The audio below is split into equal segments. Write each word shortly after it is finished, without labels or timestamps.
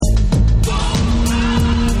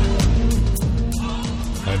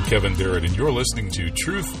Kevin Barrett, and you're listening to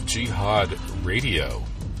Truth Jihad Radio,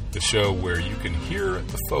 the show where you can hear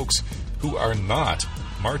the folks who are not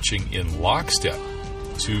marching in lockstep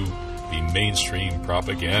to the mainstream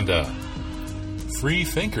propaganda. Free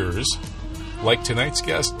thinkers like tonight's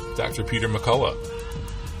guest, Dr. Peter McCullough.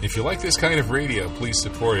 If you like this kind of radio, please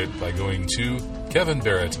support it by going to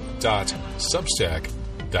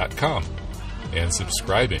kevinbarrett.substack.com and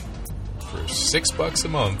subscribing. For $6 a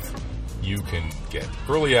month, you can get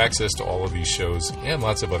early access to all of these shows and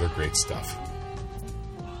lots of other great stuff.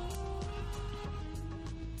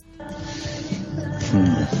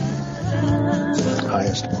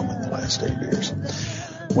 Highest moment in the last 8 years.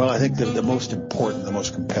 Well, I think the most important, the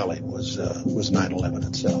most compelling was 9/11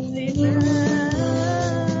 itself.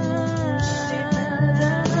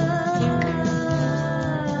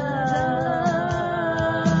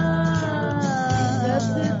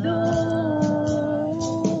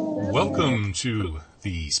 Welcome to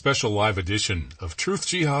the special live edition of Truth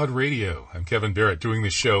Jihad Radio. I'm Kevin Barrett, doing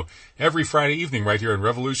this show every Friday evening right here on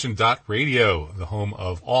Revolution.radio, the home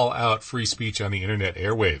of all-out free speech on the internet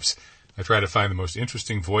airwaves. I try to find the most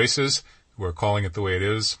interesting voices who are calling it the way it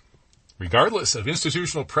is, regardless of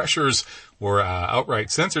institutional pressures or outright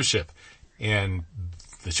censorship. And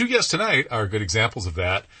the two guests tonight are good examples of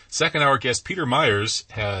that. Second hour guest Peter Myers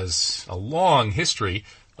has a long history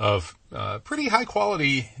of pretty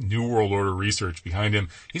high-quality New World Order research behind him.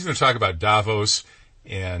 He's going to talk about Davos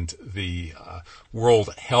and the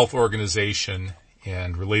World Health Organization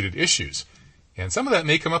and related issues. And some of that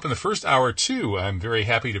may come up in the first hour, too. I'm very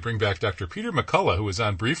happy to bring back Dr. Peter McCullough, who was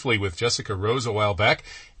on briefly with Jessica Rose a while back,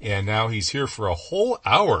 and now he's here for a whole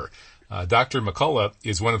hour. Dr. McCullough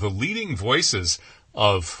is one of the leading voices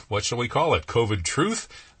of, what shall we call it, COVID truth,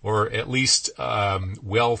 or at least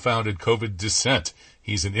well-founded COVID dissent.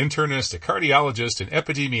 He's an internist, a cardiologist, an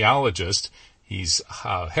epidemiologist. He's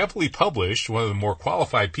heavily published, one of the more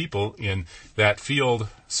qualified people in that field,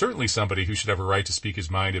 certainly somebody who should have a right to speak his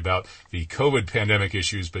mind about the COVID pandemic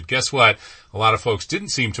issues. But guess what? A lot of folks didn't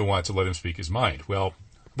seem to want to let him speak his mind. Well,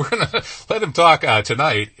 we're going to let him talk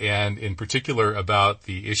tonight, and in particular about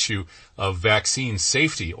the issue of vaccine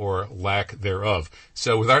safety or lack thereof.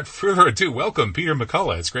 So without further ado, welcome, Peter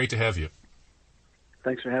McCullough. It's great to have you.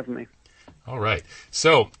 Thanks for having me. All right.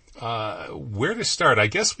 So, where to start? I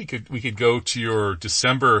guess we could go to your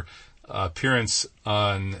December appearance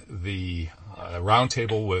on the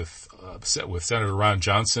roundtable with Senator Ron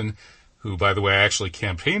Johnson, who, by the way, I actually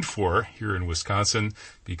campaigned for here in Wisconsin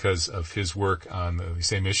because of his work on the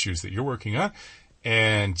same issues that you're working on.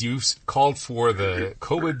 And you called for the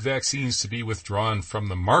COVID vaccines to be withdrawn from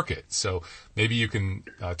the market. So maybe you can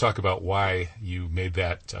talk about why you made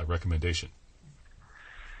that recommendation.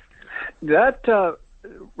 That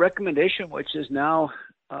recommendation, which is now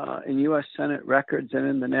in U.S. Senate records and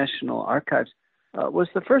in the National Archives, was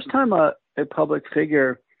the first time a public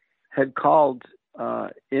figure had called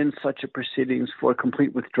in such a proceedings for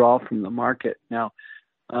complete withdrawal from the market. Now,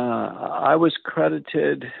 I was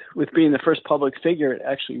credited with being the first public figure to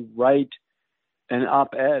actually write an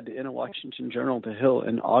op-ed in a Washington Journal to Hill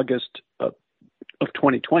in August of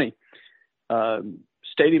 2020,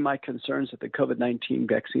 stating my concerns that the COVID-19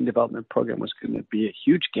 vaccine development program was going to be a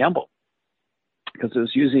huge gamble because it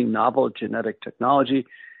was using novel genetic technology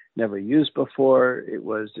never used before. It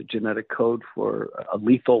was a genetic code for a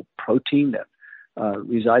lethal protein that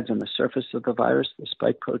resides on the surface of the virus, the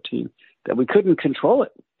spike protein, that we couldn't control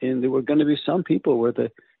it. And there were going to be some people where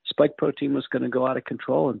the spike protein was going to go out of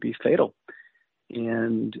control and be fatal.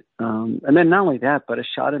 And then not only that, but a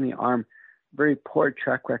shot in the arm, very poor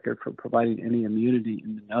track record for providing any immunity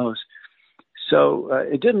in the nose. So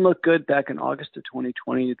it didn't look good back in August of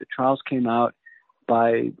 2020. The trials came out.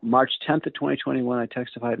 By March 10th of 2021, I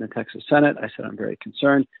testified in the Texas Senate. I said I'm very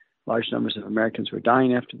concerned. Large numbers of Americans were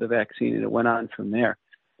dying after the vaccine, and it went on from there.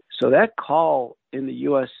 So that call in the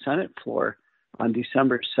U.S. Senate floor on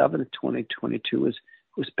December 7th, 2022 was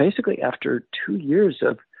basically after 2 years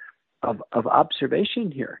of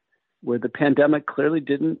observation here, where the pandemic clearly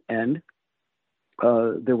didn't end.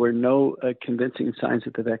 There were no convincing signs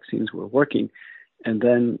that the vaccines were working. And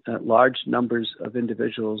then large numbers of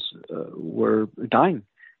individuals were dying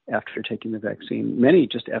after taking the vaccine, many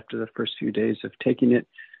just after the first few days of taking it.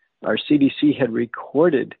 Our CDC had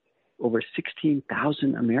recorded over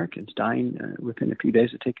 16,000 Americans dying within a few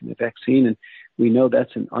days of taking the vaccine. And we know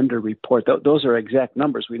that's an underreport. Those are exact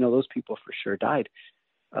numbers. We know those people for sure died.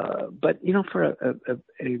 But, for a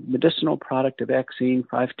medicinal product, a vaccine,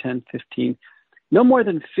 5, 10, 15, no more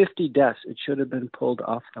than 50 deaths, it should have been pulled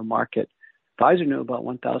off the market. Pfizer knew about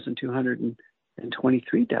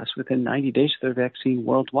 1,223 deaths within 90 days of their vaccine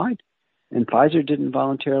worldwide. And Pfizer didn't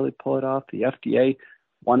voluntarily pull it off. The FDA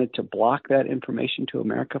wanted to block that information to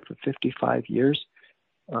America for 55 years.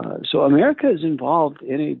 So America is involved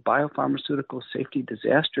in a biopharmaceutical safety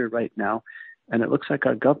disaster right now, and it looks like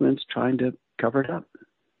our government's trying to cover it up.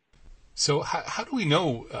 So how do we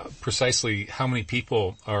know precisely how many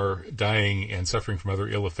people are dying and suffering from other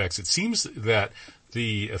ill effects? It seems that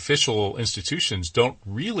the official institutions don't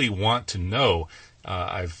really want to know.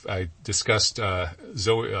 I discussed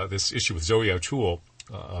this issue with Zoe O'Toole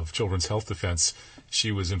of Children's Health Defense.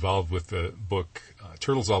 She was involved with the book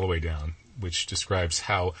Turtles All the Way Down, which describes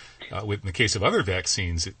how, in the case of other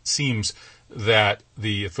vaccines, it seems that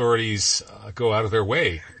the authorities go out of their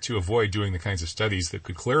way to avoid doing the kinds of studies that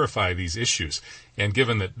could clarify these issues. And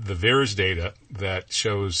given that the VAERS data that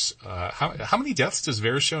shows how many deaths does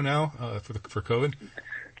VAERS show now for COVID?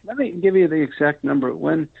 Let me give you the exact number.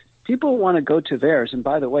 When people want to go to VAERS, and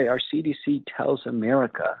by the way, our CDC tells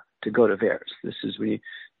America to go to VAERS. This is when you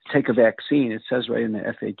take a vaccine, it says right in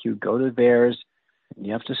the FAQ, go to VAERS. And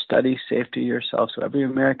you have to study safety yourself. So every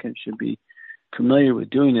American should be familiar with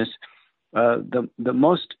doing this. The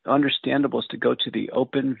most understandable is to go to the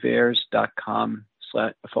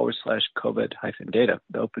openvaers.com/COVID-data,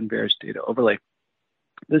 the OpenVAERS data overlay.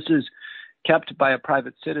 This is kept by a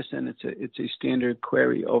private citizen. It's a standard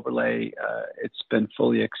query overlay. It's been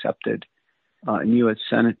fully accepted in U.S.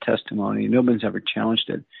 Senate testimony. Nobody's ever challenged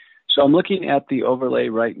it. So I'm looking at the overlay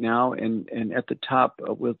right now, and at the top,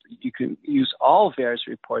 you can use all VAERS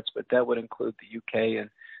reports, but that would include the UK and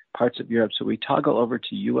parts of Europe. So we toggle over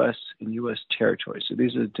to U.S. and U.S. territories. So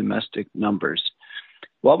these are the domestic numbers.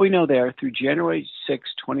 What we know there, through January 6,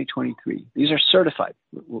 2023, these are certified,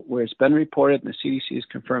 where it's been reported, and the CDC has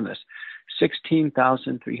confirmed this,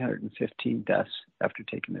 16,315 deaths after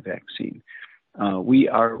taking the vaccine. We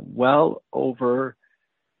are well over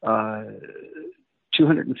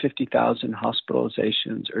 250,000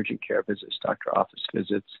 hospitalizations, urgent care visits, doctor office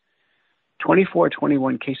visits,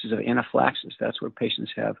 21 cases of anaphylaxis. That's where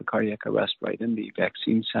patients have a cardiac arrest right in the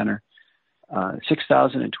vaccine center.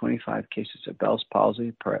 6,025 cases of Bell's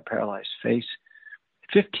palsy, paralyzed face.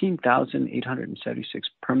 15,876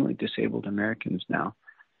 permanently disabled Americans now.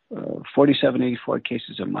 4,784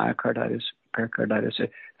 cases of myocarditis, pericarditis.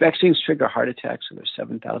 Vaccines trigger heart attacks, so there's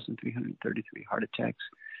 7,333 heart attacks.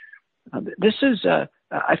 This is,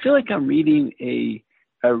 I feel like I'm reading a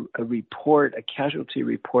report, a casualty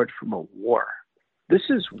report from a war. This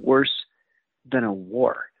is worse than a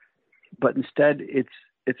war, but instead it's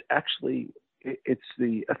the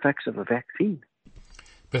effects of a vaccine.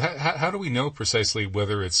 But how do we know precisely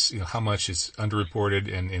whether it's, how much is underreported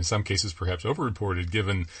and in some cases perhaps overreported,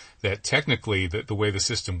 given that technically the way the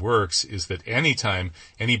system works is that anytime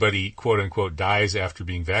anybody, quote unquote, dies after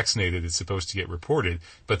being vaccinated, it's supposed to get reported,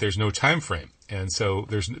 but there's no time frame. And so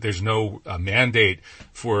there's no mandate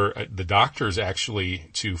for the doctors actually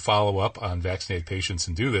to follow up on vaccinated patients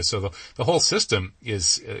and do this. So the whole system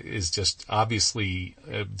is just obviously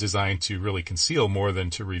designed to really conceal more than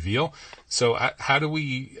to reveal. So how do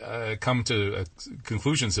we come to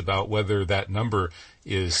conclusions about whether that number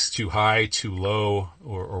is too high, too low,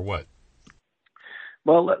 or what?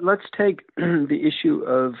 Well, let's take the issue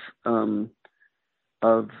of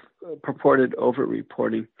purported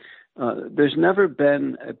overreporting. There's never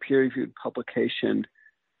been a peer-reviewed publication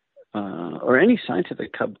or any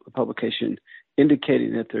scientific publication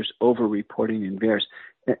indicating that there's overreporting in VAERS.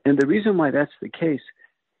 And the reason why that's the case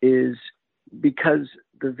is because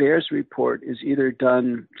the VAERS report is either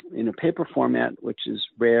done in a paper format, which is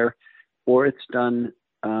rare, or it's done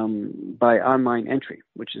by online entry,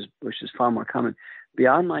 which is far more common. The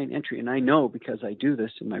online entry, and I know because I do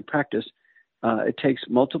this in my practice, it takes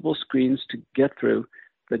multiple screens to get through.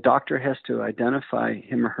 The doctor has to identify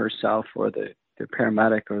him or herself, or the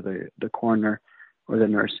paramedic or the coroner or the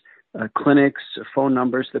nurse. Clinics, phone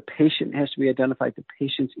numbers. The patient has to be identified, the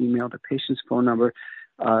patient's email, the patient's phone number,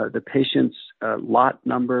 the patient's lot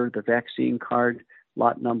number, the vaccine card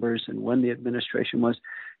lot numbers, and when the administration was.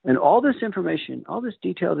 And all this information, all this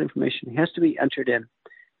detailed information has to be entered in,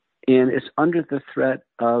 and it's under the threat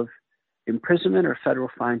of imprisonment or federal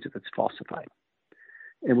fines if it's falsified.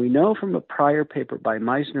 And we know from a prior paper by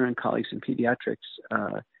Meisner and colleagues in pediatrics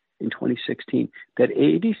in 2016 that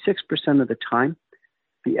 86% of the time,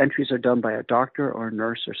 the entries are done by a doctor or a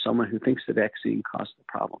nurse or someone who thinks the vaccine caused the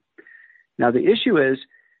problem. Now, the issue is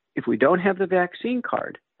if we don't have the vaccine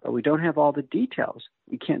card or we don't have all the details,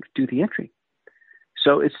 we can't do the entry.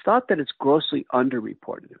 So it's thought that it's grossly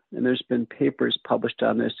underreported. And there's been papers published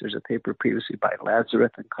on this. There's a paper previously by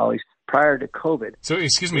Lazarus and colleagues prior to COVID. So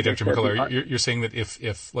excuse me, Dr. McCullough, you're saying that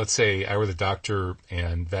if, let's say, I were the doctor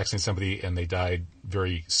and vaccinated somebody and they died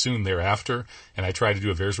very soon thereafter, and I tried to do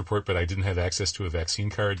a VAERS report, but I didn't have access to a vaccine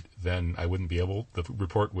card, then I wouldn't be able, the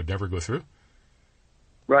report would never go through?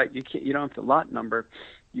 Right. You don't have the lot number.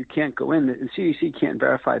 You can't go in. The CDC can't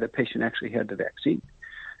verify the patient actually had the vaccine.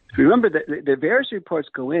 Remember that the VAERS reports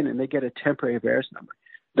go in and they get a temporary VAERS number.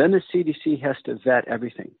 Then the CDC has to vet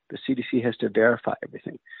everything. The CDC has to verify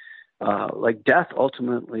everything. Like death,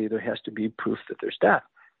 ultimately, there has to be proof that there's death.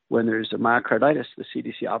 When there's a myocarditis, the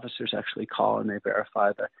CDC officers actually call and they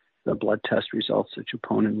verify the blood test results, the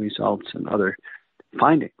troponin results, and other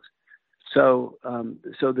findings. So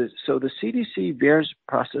the CDC VAERS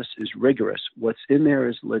process is rigorous. What's in there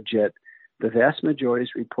is legit. The vast majority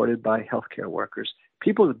is reported by healthcare workers.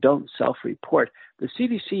 People who don't self-report. The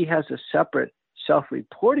CDC has a separate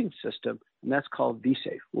self-reporting system, and that's called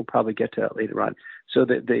vSafe. We'll probably get to that later on. So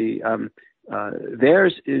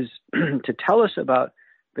theirs is to tell us about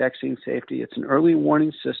vaccine safety. It's an early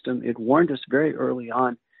warning system. It warned us very early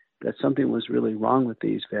on that something was really wrong with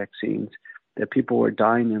these vaccines, that people were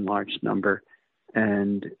dying in large number.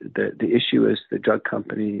 And the issue is the drug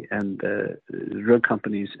company and the drug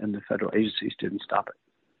companies and the federal agencies didn't stop it.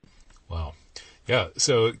 Wow. Yeah.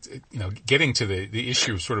 So, getting to the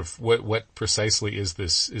issue of sort of what precisely is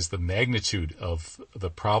the magnitude of the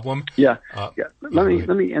problem. Yeah. Let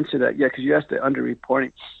me answer that. Yeah. Cause you asked the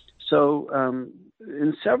underreporting. So,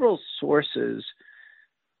 in several sources,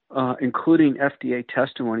 including FDA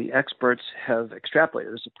testimony, experts have extrapolated.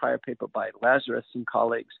 There's a prior paper by Lazarus and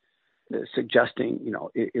colleagues suggesting,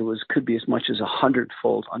 it could be as much as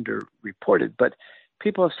 100-fold underreported. But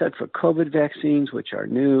people have said for COVID vaccines, which are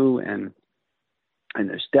new and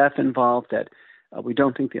there's death involved, that we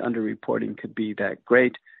don't think the underreporting could be that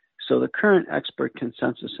great. So the current expert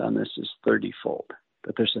consensus on this is 30-fold,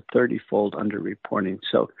 that there's a 30-fold underreporting.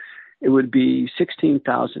 So it would be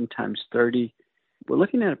 16,000 times 30. We're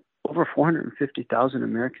looking at over 450,000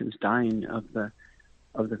 Americans dying of the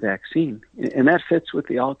vaccine. And that fits with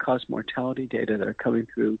the all-cause mortality data that are coming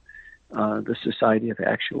through the Society of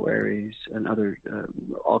Actuaries and other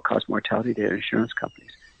all-cause mortality data insurance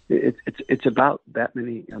companies. It's about that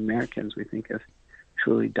many Americans we think have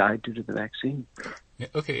truly died due to the vaccine. Yeah,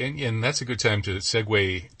 okay, and that's a good time to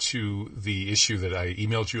segue to the issue that I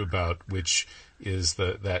emailed you about, which is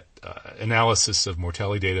that analysis of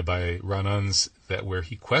mortality data by Ron Unz, where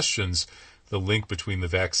he questions the link between the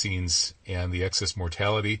vaccines and the excess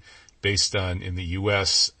mortality based on, in the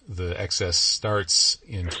U.S., the excess starts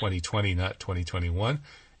in 2020, not 2021.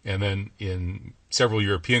 And then in several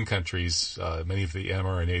European countries, many of the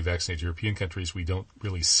mRNA vaccinated European countries, we don't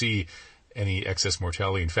really see any excess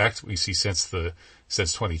mortality. In fact, we see since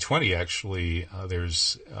 2020, actually,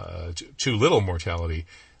 there's too little mortality,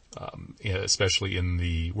 especially in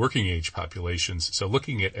the working age populations. So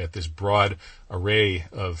looking at this broad array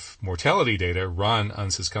of mortality data, Ron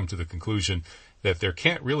Unz has come to the conclusion that there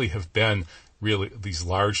can't really have been these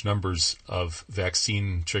large numbers of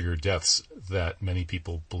vaccine-triggered deaths that many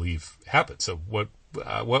people believe happened. So what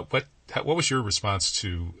was your response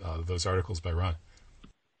to those articles by Ron?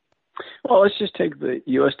 Well, let's just take the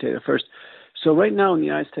U.S. data first. So right now in the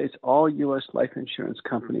United States, all U.S. life insurance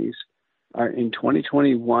companies are in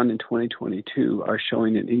 2021 and 2022 are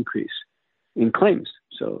showing an increase in claims.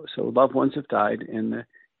 So loved ones have died and the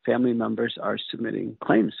family members are submitting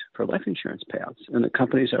claims for life insurance payouts and the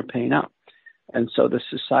companies are paying out. And so the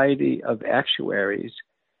Society of Actuaries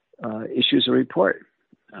issues a report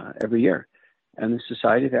every year. And the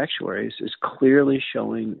Society of Actuaries is clearly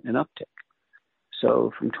showing an uptick.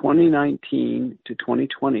 So from 2019 to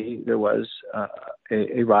 2020, there was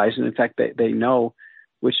a rise. And in fact, they know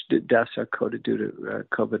which deaths are coded due to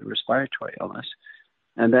COVID respiratory illness.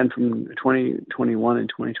 And then from 2021 and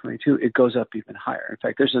 2022, it goes up even higher. In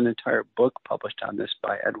fact, there's an entire book published on this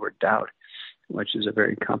by Edward Dowd, which is a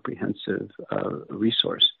very comprehensive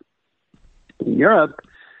resource. In Europe,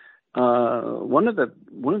 one of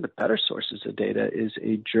the better sources of data is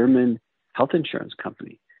a German health insurance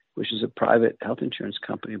company, which is a private health insurance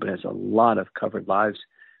company, but has a lot of covered lives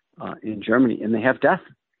in Germany, and they have death.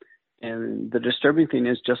 And the disturbing thing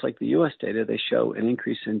is, just like the U.S. data, they show an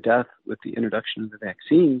increase in death with the introduction of the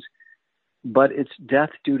vaccines, but it's death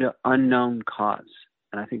due to unknown cause.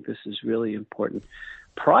 And I think this is really important.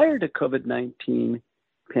 Prior to COVID-19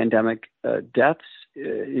 pandemic, deaths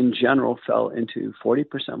in general fell into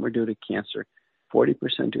 40% were due to cancer,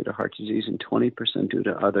 40% due to heart disease, and 20% due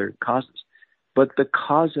to other causes. But the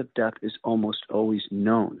cause of death is almost always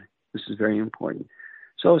known. This is very important.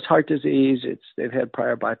 So it's heart disease. They've had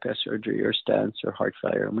prior bypass surgery or stents or heart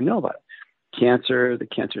failure, and we know about it. Cancer, the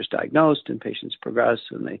cancer is diagnosed and patients progress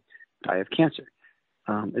and they die of cancer.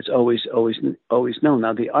 It's always known.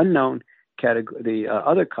 Now, the unknown category, the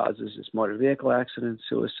other causes is motor vehicle accidents,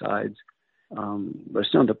 suicides. But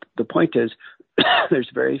still, the point is there's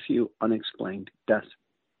very few unexplained deaths.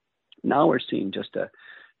 Now we're seeing just a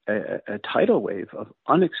tidal wave of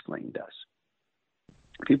unexplained deaths.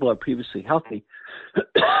 People are previously healthy,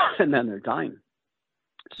 and then they're dying.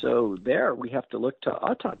 So there we have to look to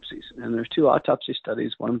autopsies. And there's 2 autopsy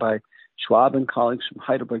studies, one by Schwab and colleagues from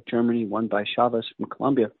Heidelberg, Germany, one by Chavez from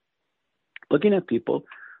Colombia, looking at people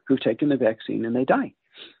who've taken the vaccine and they die.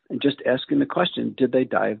 And just asking the question, did they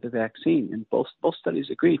die of the vaccine? And both studies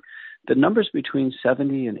agree. The numbers between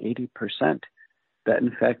 70 and 80% that,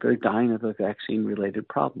 in fact, are dying of a vaccine-related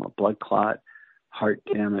problem, a blood clot, heart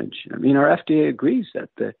damage. I mean, our FDA agrees that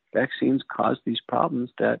the vaccines cause these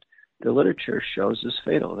problems that the literature shows as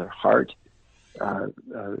fatal. They're heart,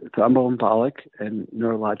 thromboembolic, and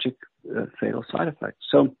neurologic fatal side effects.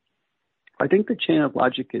 So I think the chain of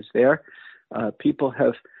logic is there. People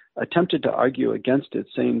have attempted to argue against it,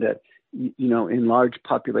 saying that, in large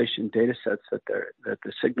population data sets that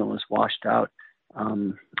the signal is washed out.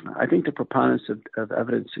 I think the preponderance of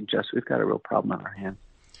evidence suggests we've got a real problem on our hands.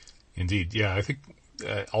 Indeed. Yeah, I think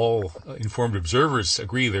all informed observers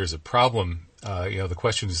agree there's a problem. The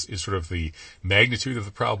question is sort of the magnitude of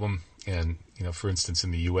the problem. And, for instance, in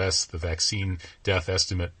the U.S., the vaccine death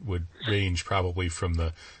estimate would range probably from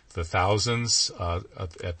the thousands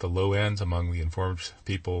at the low end among the informed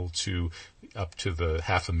people to up to the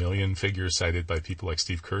 500,000 figure cited by people like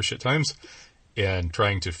Steve Kirsch at times. And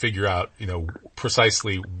trying to figure out,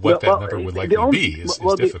 precisely what that number would likely be is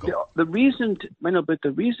difficult. The reason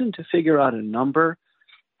to figure out a number,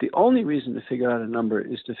 the only reason to figure out a number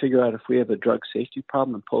is to figure out if we have a drug safety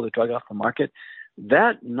problem and pull the drug off the market.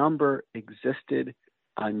 That number existed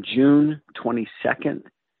on June 22nd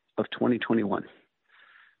of 2021.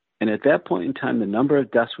 And at that point in time, the number of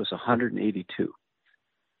deaths was 182.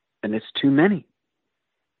 And it's too many.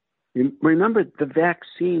 Remember, the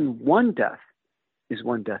vaccine, one death is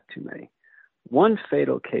one death too many. One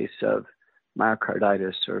fatal case of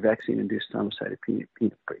myocarditis or vaccine-induced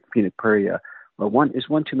thrombocytopenia or one is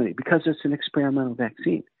one too many because it's an experimental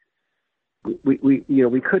vaccine.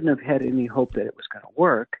 We couldn't have had any hope that it was going to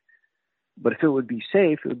work, but if it would be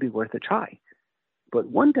safe, it would be worth a try. But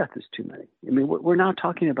one death is too many. I mean, we're now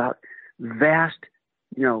talking about vast,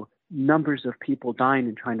 numbers of people dying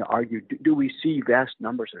and trying to argue, do we see vast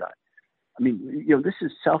numbers or not? I mean, this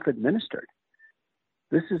is self-administered.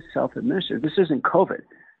 This isn't COVID.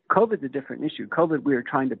 COVID's a different issue. COVID, we are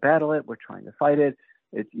trying to battle it. We're trying to fight it.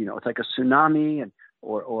 It's like a tsunami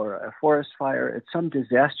or a forest fire. It's some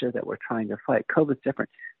disaster that we're trying to fight. COVID's different.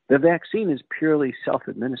 The vaccine is purely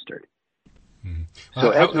self-administered. Mm-hmm.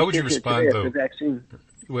 So how would you respond, though? The vaccine,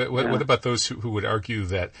 what about those who would argue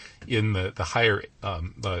that in the higher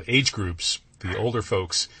age groups, the older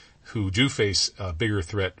folks who do face a bigger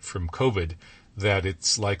threat from COVID, that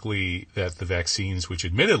it's likely that the vaccines, which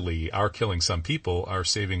admittedly are killing some people, are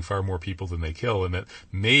saving far more people than they kill, and that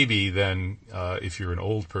maybe then if you're an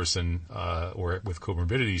old person or with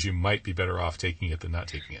comorbidities, you might be better off taking it than not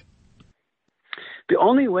taking it? The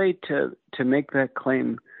only way to make that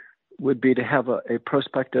claim would be to have a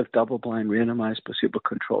prospective double-blind randomized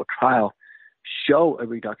placebo-controlled trial show a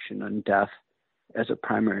reduction in death as a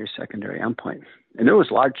primary secondary endpoint. And there was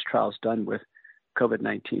large trials done with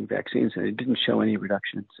COVID-19 vaccines, and it didn't show any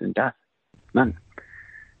reductions in death, none.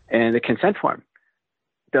 And the consent form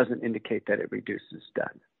doesn't indicate that it reduces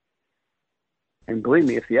death. And believe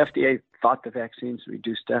me, if the FDA thought the vaccines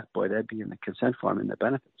reduced death, boy, that'd be in the consent form in the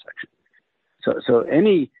benefits section. So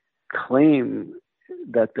any claim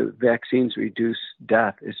that the vaccines reduce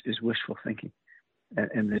death is wishful thinking,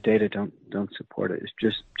 and the data don't support it. It's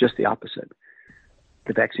just the opposite.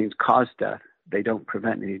 The vaccines cause death. They don't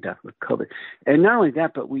prevent any death with COVID. And not only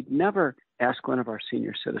that, but we'd never ask one of our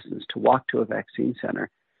senior citizens to walk to a vaccine center,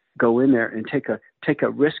 go in there and take a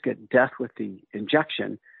risk at death with the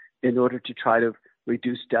injection in order to try to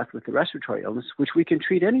reduce death with the respiratory illness, which we can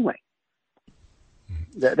treat anyway.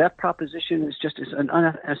 That proposition is just an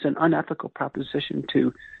unethical proposition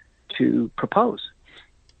to propose.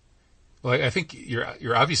 Well, I think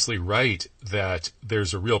you're obviously right that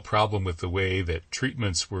there's a real problem with the way that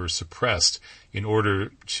treatments were suppressed in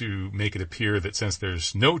order to make it appear that since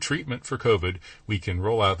there's no treatment for COVID, we can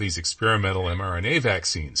roll out these experimental mRNA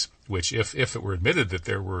vaccines, which if it were admitted that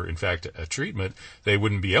there were, in fact, a treatment, they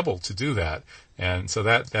wouldn't be able to do that. And so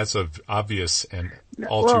that's an obvious and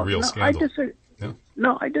all too real scandal.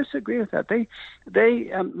 No, I disagree with that. They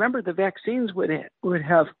remember the vaccines would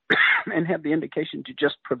have and have the indication to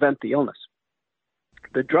just prevent the illness.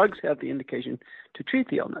 The drugs have the indication to treat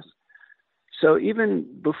the illness. So even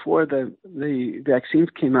before the vaccines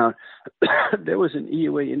came out, there was an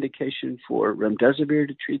EUA indication for remdesivir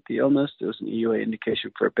to treat the illness. There was an EUA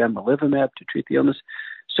indication for bamlanivimab to treat the illness.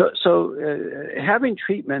 So having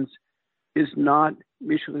treatments is not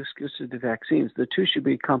mutually exclusive to vaccines. The two should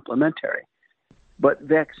be complementary. But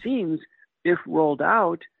vaccines, if rolled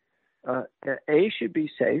out, A, should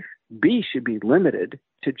be safe, B, should be limited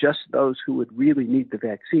to just those who would really need the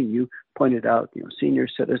vaccine. You pointed out, senior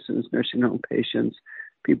citizens, nursing home patients,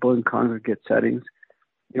 people in congregate settings,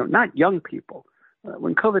 not young people.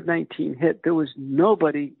 When COVID-19 hit, there was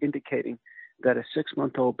nobody indicating that a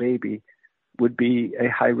 6-month-old baby would be a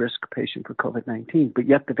high-risk patient for COVID-19. But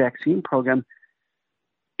yet the vaccine program,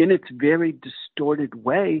 in its very distorted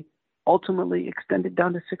way, ultimately extended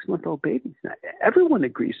down to 6-month-old babies. Now, everyone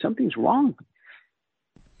agrees something's wrong.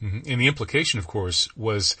 Mm-hmm. And the implication, of course,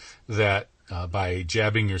 was that by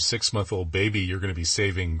jabbing your 6-month-old baby, you're going to be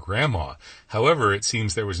saving grandma. However, it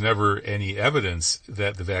seems there was never any evidence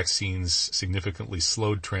that the vaccines significantly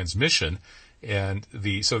slowed transmission. And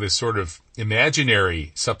so this sort of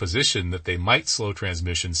imaginary supposition that they might slow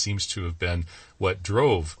transmission seems to have been what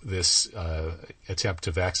drove this attempt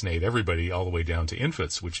to vaccinate everybody all the way down to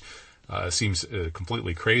infants, which seems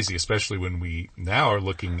completely crazy, especially when we now are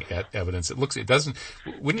looking at evidence.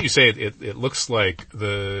 Wouldn't you say it looks like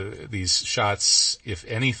these shots, if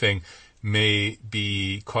anything, may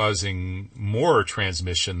be causing more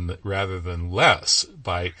transmission rather than less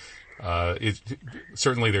by,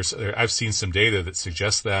 certainly I've seen some data that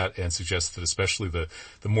suggests that and suggests that especially the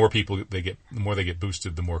more people they get, the more they get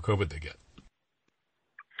boosted, the more COVID they get.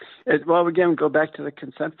 Well, again, go back to the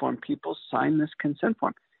consent form. People sign this consent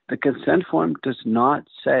form. The consent form does not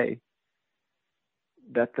say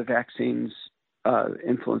that the vaccines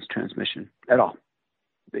influence transmission at all.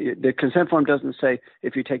 The consent form doesn't say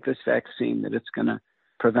if you take this vaccine that it's going to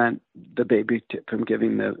prevent the baby from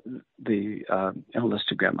giving the illness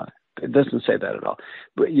to grandma. It doesn't say that at all.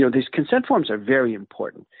 But these consent forms are very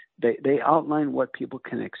important. They outline what people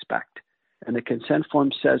can expect, and the consent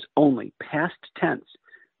form says only past tense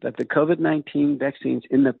that the COVID-19 vaccines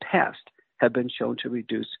in the past have been shown to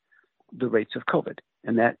reduce the rates of COVID.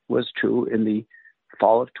 And that was true in the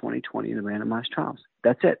fall of 2020 in the randomized trials.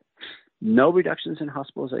 That's it. No reductions in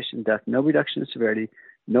hospitalization, death, no reduction in severity,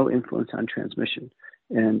 no influence on transmission.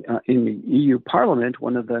 And in the EU Parliament,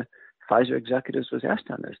 one of the Pfizer executives was asked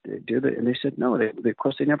on this. And they said no. Of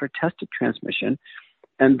course, they never tested transmission.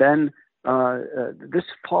 And then this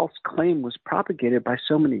false claim was propagated by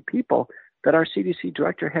so many people that our CDC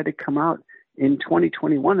director had to come out in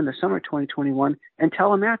 2021, in the summer of 2021, and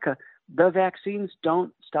tell America the vaccines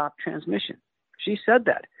don't stop transmission. She said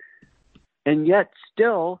that. And yet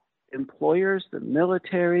still employers, the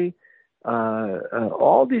military,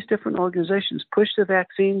 all these different organizations push the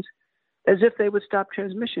vaccines as if they would stop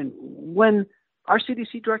transmission when our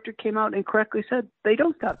CDC director came out and correctly said they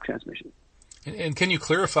don't stop transmission. And can you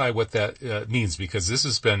clarify what that means? Because this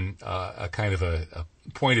has been a kind of a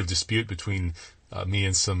point of dispute between me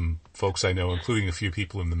and some folks I know, including a few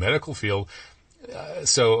people in the medical field.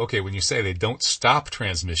 When you say they don't stop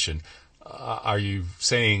transmission, are you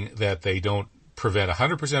saying that they don't prevent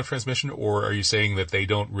 100% of transmission, or are you saying that they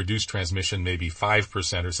don't reduce transmission maybe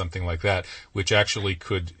 5% or something like that, which actually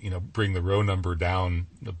could, bring the row number down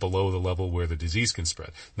below the level where the disease can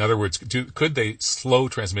spread? In other words, could they slow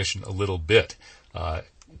transmission a little bit?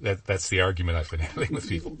 That's the argument I've been having with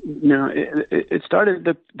people. No, it started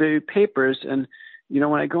the papers, and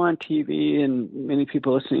when I go on TV, and many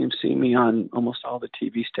people listening have seen me on almost all the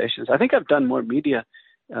TV stations. I think I've done more media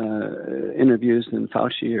interviews than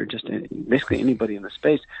Fauci or just basically anybody in the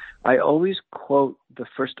space. I always quote the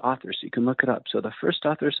first authors. You can look it up. So the first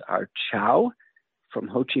authors are Chow from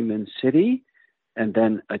Ho Chi Minh City, and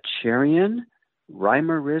then Acharian,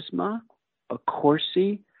 Reimerisma,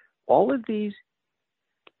 Accorsi. All of these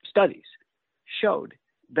studies showed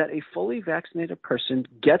that a fully vaccinated person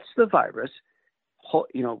gets the virus.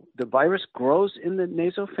 The virus grows in the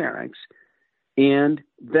nasopharynx, and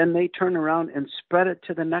then they turn around and spread it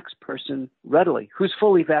to the next person readily, who's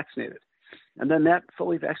fully vaccinated. And then that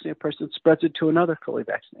fully vaccinated person spreads it to another fully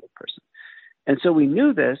vaccinated person. And so we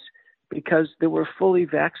knew this because there was a fully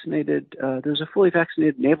vaccinated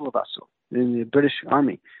naval vessel in the British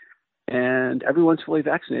Army. And everyone's fully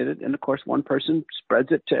vaccinated. And, of course, one person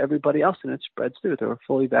spreads it to everybody else, and it spreads through. There were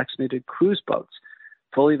fully vaccinated cruise boats,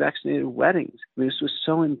 fully vaccinated weddings. I mean, this was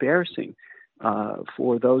so embarrassing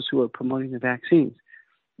for those who are promoting the vaccines.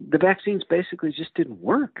 the vaccines basically just didn't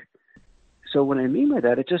work. So what I mean by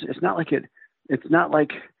that, it's not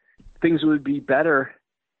like things would be better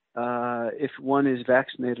if one is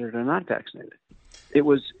vaccinated or not vaccinated. It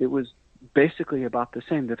was basically about the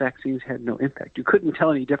same. The vaccines had no impact. You couldn't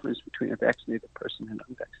tell any difference between a vaccinated person and an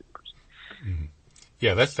unvaccinated person. Mm-hmm.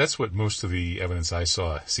 Yeah, that's what most of the evidence I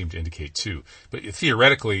saw seemed to indicate too. But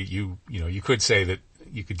theoretically, you could say that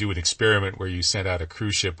you could do an experiment where you sent out a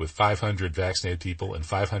cruise ship with 500 vaccinated people and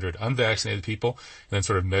 500 unvaccinated people, and then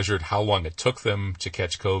sort of measured how long it took them to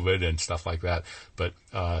catch COVID and stuff like that. But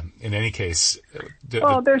in any case,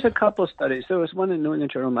 there's a couple of studies. There was one in New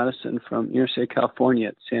England Journal of Medicine from University of California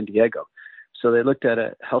at San Diego. So they looked at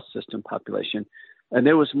a health system population, and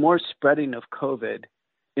there was more spreading of COVID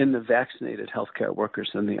in the vaccinated healthcare workers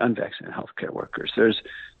than the unvaccinated healthcare workers. There's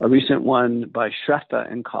a recent one by Shrestha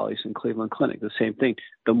and colleagues in Cleveland Clinic, the same thing.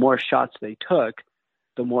 The more shots they took,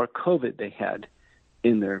 the more COVID they had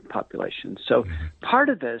in their population. So part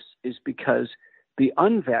of this is because the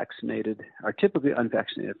unvaccinated are typically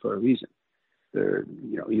unvaccinated for a reason. They're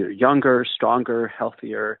either younger, stronger,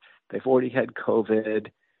 healthier. They've already had COVID.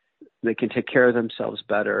 They can take care of themselves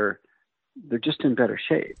better. They're just in better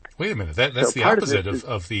shape. Wait a minute. That's the opposite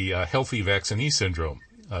of the healthy vaccinee syndrome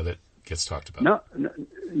that gets talked about.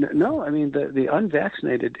 No. I mean, the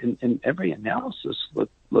unvaccinated in every analysis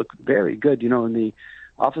look very good. In the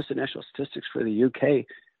Office of National Statistics for the UK,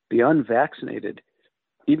 the unvaccinated,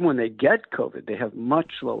 even when they get COVID, they have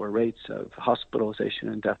much lower rates of hospitalization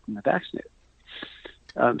and death than the vaccinated.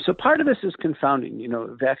 So part of this is confounding.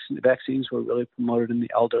 Vaccines were really promoted in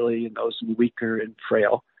the elderly and those weaker and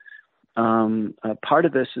frail. Part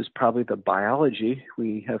of this is probably the biology.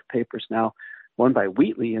 We have papers now, one by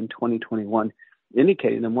Wheatley in 2021,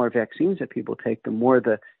 indicating the more vaccines that people take, the more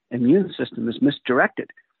the immune system is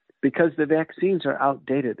misdirected because the vaccines are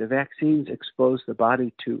outdated. The vaccines expose the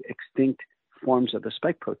body to extinct forms of the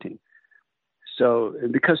spike protein. So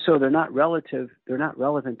they're not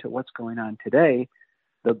relevant to what's going on today.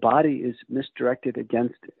 The body is misdirected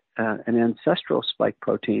against an ancestral spike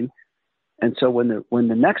protein. And so when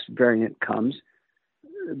the next variant comes,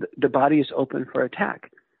 the body is open for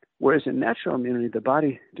attack. Whereas in natural immunity, the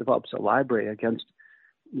body develops a library against,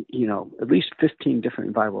 at least 15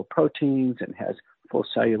 different viral proteins and has full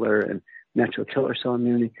cellular and natural killer cell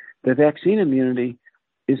immunity. The vaccine immunity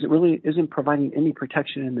isn't providing any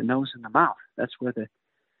protection in the nose and the mouth. That's where the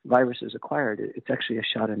virus is acquired. It's actually a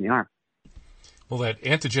shot in the arm. Well, that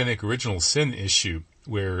antigenic original sin issue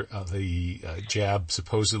where the jab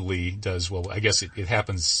supposedly does, well, I guess it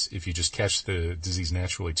happens if you just catch the disease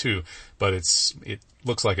naturally too, but it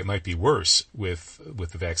looks like it might be worse with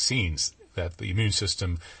the vaccines, that the immune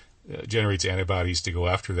system generates antibodies to go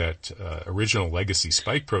after that original legacy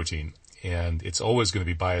spike protein, and it's always going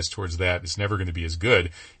to be biased towards that. It's never going to be as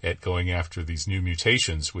good at going after these new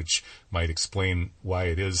mutations, which might explain why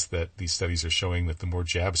it is that these studies are showing that the more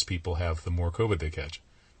jabs people have, the more COVID they catch.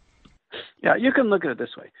 Yeah, you can look at it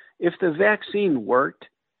this way. If the vaccine worked,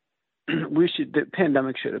 the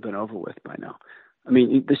pandemic should have been over with by now. I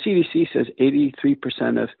mean, the CDC says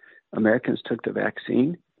 83% of Americans took the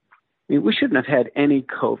vaccine. I mean, we shouldn't have had any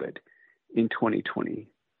COVID in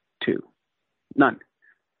 2022. None.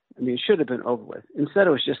 I mean, it should have been over with. Instead,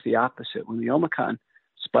 it was just the opposite. When the Omicron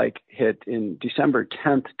spike hit in December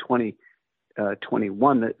 10th,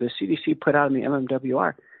 2021, the CDC put out in the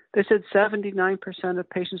MMWR, they said 79% of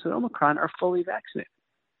patients with Omicron are fully vaccinated.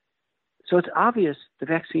 So it's obvious the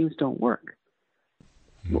vaccines don't work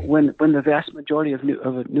when the vast majority of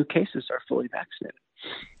new cases are fully vaccinated.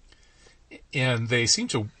 And they seem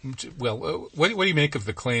to, well, what do you make of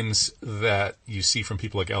the claims that you see from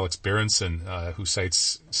people like Alex Berenson, who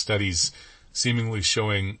cites studies seemingly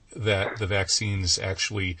showing that the vaccines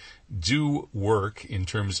actually do work in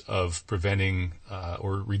terms of preventing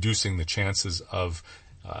or reducing the chances of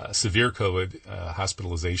severe COVID,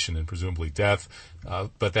 hospitalization, and presumably death,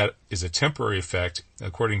 but that is a temporary effect.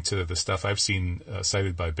 According to the stuff I've seen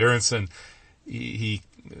cited by Berenson,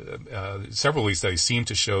 several of these studies seem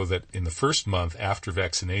to show that in the first month after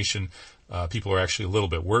vaccination, people are actually a little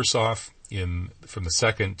bit worse off. From the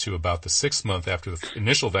second to about the 6th month after the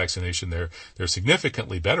initial vaccination, they're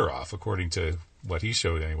significantly better off, according to what he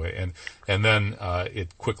showed anyway. And then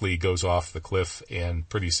it quickly goes off the cliff, and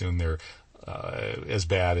pretty soon they're as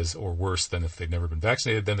bad as or worse than if they'd never been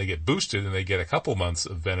vaccinated. Then they get boosted and they get a couple months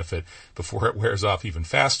of benefit before it wears off even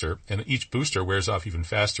faster. And each booster wears off even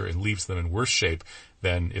faster and leaves them in worse shape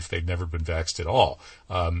than if they'd never been vaxxed at all.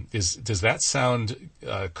 Does that sound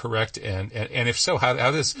correct? And if so, how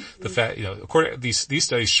does the fact, according to these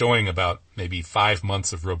studies showing about maybe 5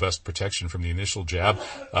 months of robust protection from the initial jab,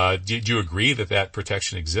 do you agree that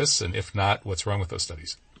protection exists? And if not, what's wrong with those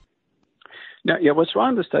studies? No, what's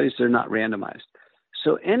wrong with the studies? They're not randomized.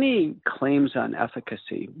 So any claims on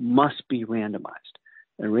efficacy must be randomized.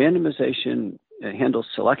 And randomization handles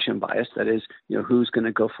selection bias, that is, who's going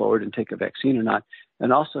to go forward and take a vaccine or not,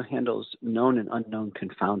 and also handles known and unknown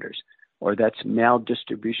confounders, or that's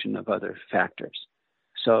maldistribution of other factors.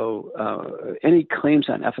 So any claims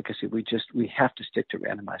on efficacy, we have to stick to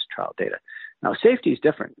randomized trial data. Now, safety is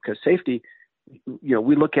different because safety,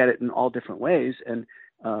 we look at it in all different ways, and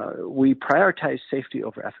we prioritize safety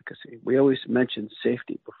over efficacy. We always mention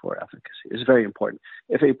safety before efficacy. It's very important.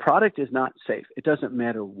 If a product is not safe, it doesn't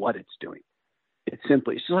matter what it's doing. It's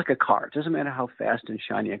just like a car. It doesn't matter how fast and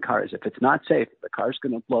shiny a car is. If it's not safe, the car's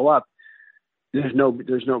going to blow up. There's no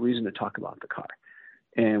reason to talk about the car.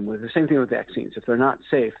 And with the same thing with vaccines. If they're not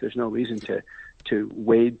safe, there's no reason to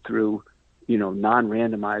wade through,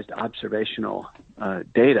 non-randomized observational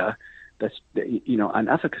data that's, on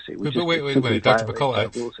efficacy. Wait, Dr.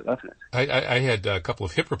 McCullough, I had a couple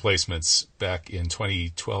of hip replacements back in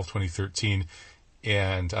 2012, 2013,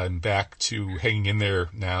 and I'm back to hanging in there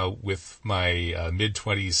now with my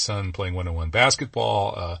mid-20s son playing one-on-one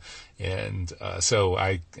basketball. So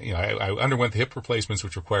I underwent the hip replacements,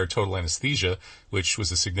 which required total anesthesia, which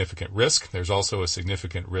was a significant risk. There's also a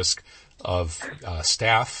significant risk of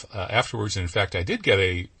staph afterwards. And in fact, I did get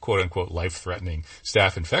a quote-unquote life-threatening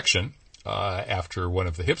staph infection after one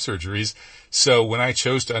of the hip surgeries. So when I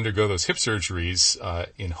chose to undergo those hip surgeries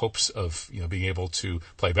in hopes of being able to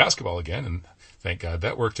play basketball again, and thank God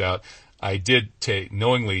that worked out, I did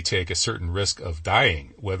knowingly take a certain risk of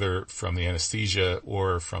dying, whether from the anesthesia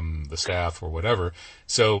or from the staph or whatever.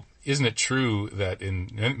 So isn't it true that in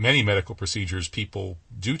many medical procedures people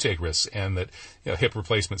do take risks, and that hip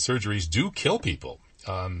replacement surgeries do kill people?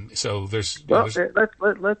 So there's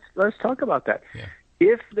let's talk about that. Yeah.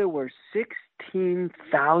 If there were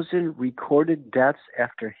 16,000 recorded deaths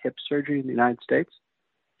after hip surgery in the United States,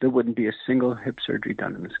 there wouldn't be a single hip surgery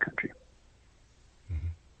done in this country. Mm-hmm.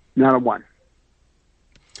 Not a one.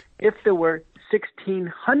 If there were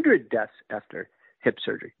 1,600 deaths after hip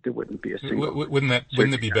surgery, there wouldn't be a single. Wouldn't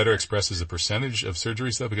it be better expressed as a percentage of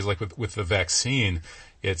surgeries though? Because like with the vaccine,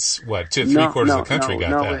 it's three-quarters of the country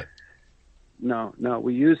got that. No.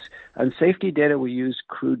 We use on safety data. We use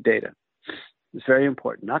crude data. It's very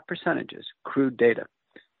important, not percentages, crude data.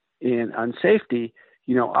 And on safety,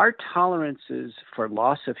 our tolerances for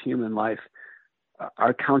loss of human life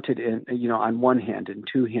are counted in, on one hand, in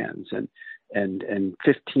two hands, and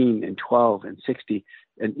 15 and 12 and 60.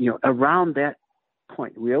 And, around that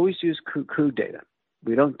point, we always use crude data.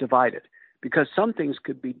 We don't divide it because some things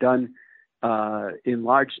could be done in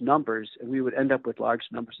large numbers, and we would end up with large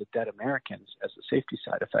numbers of dead Americans as a safety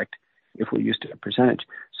side effect if we used a percentage.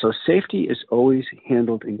 So safety is always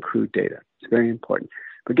handled in crude data. It's very important.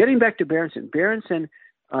 But getting back to Berenson,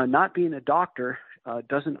 not being a doctor,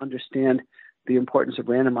 doesn't understand the importance of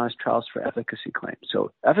randomized trials for efficacy claims.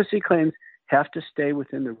 So efficacy claims have to stay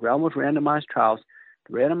within the realm of randomized trials.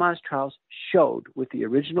 The randomized trials showed with the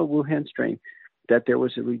original Wuhan strain that there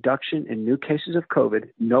was a reduction in new cases of COVID,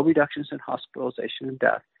 no reductions in hospitalization and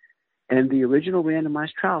death. And the original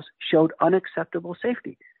randomized trials showed unacceptable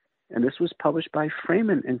safety. And this was published by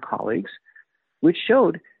Freeman and colleagues, which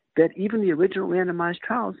showed that even the original randomized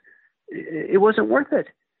trials, it wasn't worth it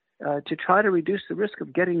to try to reduce the risk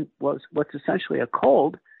of getting what's essentially a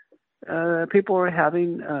cold. People were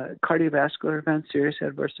having cardiovascular events, serious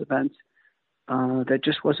adverse events that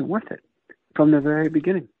just wasn't worth it from the very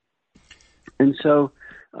beginning. And so,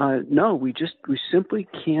 no, we simply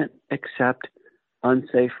can't accept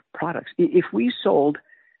unsafe products. If we sold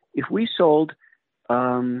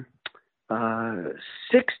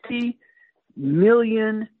 60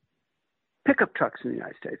 million pickup trucks in the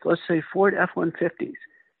United States, let's say Ford F-150s,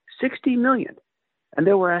 60 million, and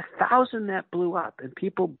there were 1,000 that blew up and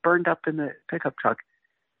people burned up in the pickup truck,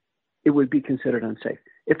 it would be considered unsafe.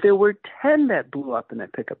 If there were 10 that blew up in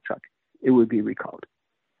that pickup truck, it would be recalled.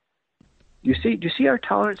 Do you see our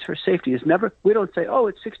tolerance for safety is never, we don't say, oh,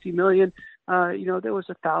 it's 60 million. There was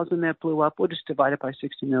 1,000 that blew up. We'll just divide it by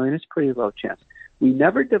 60 million. It's a pretty low chance. We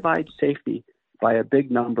never divide safety by a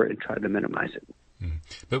big number and try to minimize it.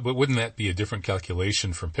 But wouldn't that be a different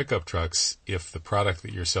calculation from pickup trucks if the product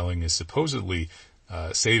that you're selling is supposedly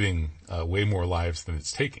saving way more lives than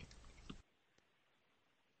it's taking.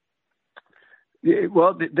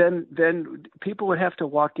 Well, then people would have to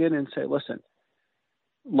walk in and say, listen,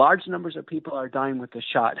 large numbers of people are dying with the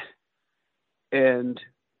shot, and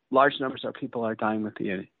large numbers of people are dying with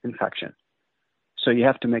the infection. So you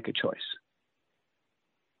have to make a choice.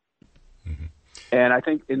 Mm-hmm. And I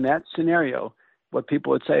think in that scenario, what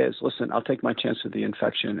people would say is, listen, I'll take my chance with the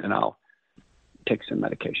infection and I'll take some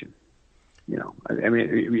medication. I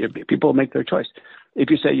mean, people make their choice. If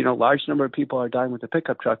you say, large number of people are dying with a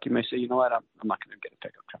pickup truck, you may say, you know what, I'm not going to get a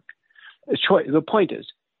pickup truck. The point is,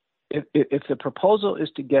 if the proposal is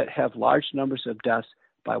to have large numbers of deaths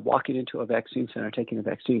by walking into a vaccine center, taking a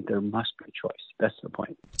vaccine, there must be choice. That's the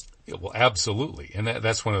point. Yeah, well, absolutely. And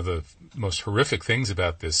that's one of the most horrific things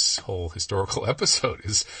about this whole historical episode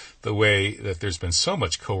is the way that there's been so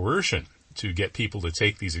much coercion to get people to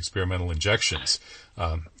take these experimental injections.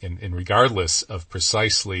 And regardless of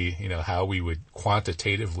precisely, how we would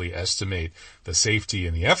quantitatively estimate the safety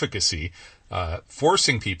and the efficacy,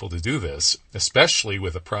 forcing people to do this, especially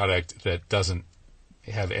with a product that doesn't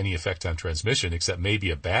have any effect on transmission, except maybe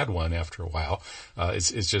a bad one after a while,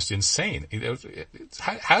 is just insane.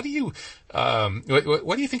 How do you,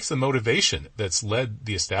 what do you think is the motivation that's led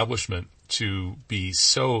the establishment to be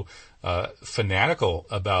so fanatical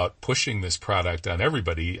about pushing this product on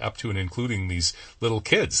everybody, up to and including these little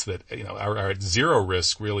kids that are at zero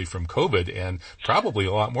risk really from COVID and probably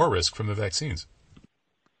a lot more risk from the vaccines?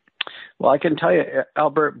 Well, I can tell you,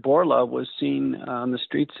 Albert Bourla was seen on the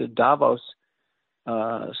streets of Davos,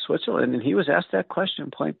 Switzerland, and he was asked that question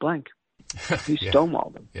point blank. He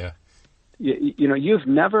stonewalled him. Yeah. You've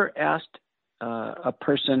never asked a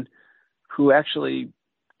person who actually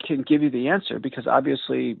can give you the answer, because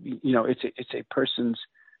obviously, it's a person's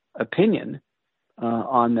opinion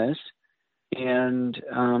on this, and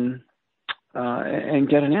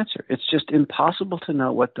get an answer. It's just impossible to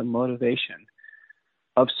know what the motivation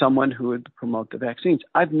of someone who would promote the vaccines.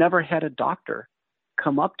 I've never had a doctor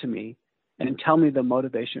come up to me and tell me the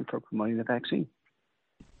motivation for promoting the vaccine.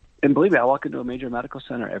 And believe me, I walk into a major medical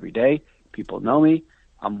center every day. People know me.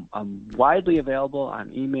 I'm widely available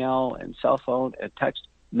on email and cell phone and text.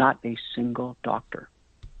 Not a single doctor.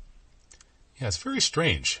 Yeah, it's very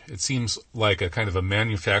strange. It seems like a kind of a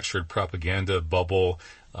manufactured propaganda bubble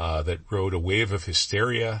that rode a wave of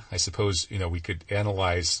hysteria. I suppose, we could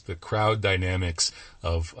analyze the crowd dynamics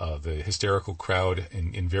of the hysterical crowd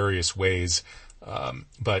in various ways.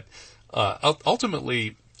 But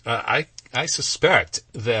ultimately, I suspect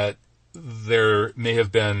that there may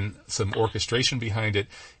have been some orchestration behind it.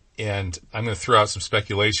 And I'm going to throw out some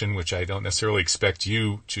speculation, which I don't necessarily expect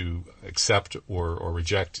you to accept or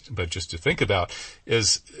reject, but just to think about,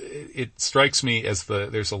 is it strikes me as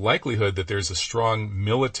there's a likelihood that there's a strong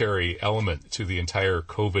military element to the entire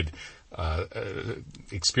COVID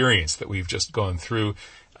experience that we've just gone through.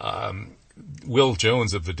 Will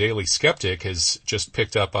Jones of the Daily Skeptic has just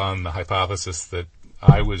picked up on the hypothesis that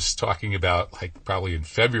I was talking about, like probably in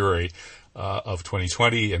February of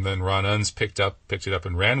 2020, and then Ron Unz picked it up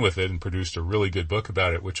and ran with it and produced a really good book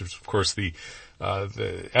about it, which is, of course, the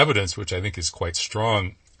evidence, which I think is quite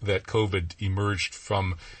strong, that COVID emerged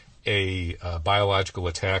from a biological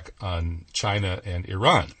attack on China and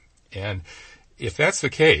Iran. And if that's the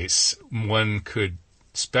case, one could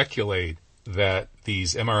speculate that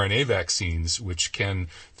these mRNA vaccines, which can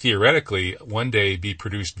theoretically one day be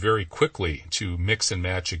produced very quickly to mix and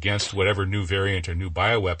match against whatever new variant or new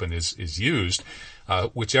bioweapon is used,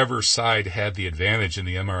 whichever side had the advantage in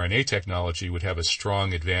the mRNA technology would have a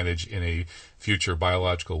strong advantage in a future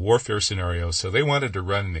biological warfare scenario. So they wanted to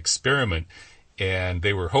run an experiment, and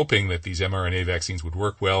they were hoping that these mRNA vaccines would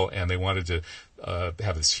work well, and they wanted to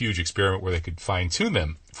have this huge experiment where they could fine-tune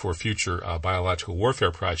them for future biological warfare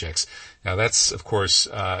projects. Now, that's, of course,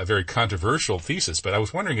 a very controversial thesis, but I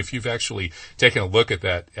was wondering if you've actually taken a look at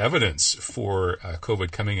that evidence for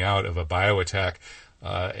COVID coming out of a bioattack.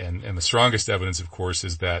 And the strongest evidence, of course,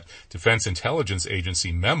 is that Defense Intelligence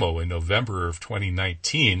Agency memo in November of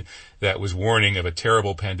 2019 that was warning of a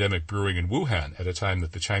terrible pandemic brewing in Wuhan at a time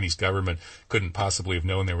that the Chinese government couldn't possibly have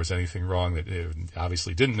known there was anything wrong, that it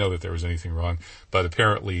obviously didn't know that there was anything wrong, but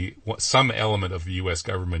apparently some element of the U.S.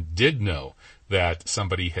 government did know that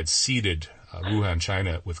somebody had seeded Wuhan,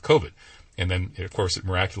 China with COVID. And then, of course, it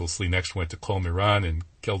miraculously next went to Qom, Iran, and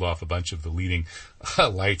killed off a bunch of the leading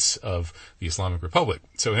lights of the Islamic Republic.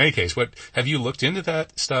 So in any case, have you looked into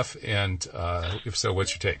that stuff? And if so,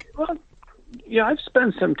 what's your take? Well, I've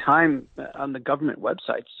spent some time on the government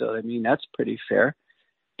website, so I mean, that's pretty fair.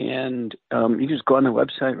 And you just go on the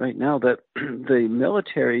website right now that the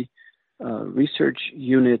military research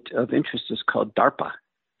unit of interest is called DARPA,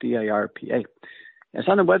 DARPA. It's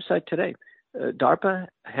on the website today. DARPA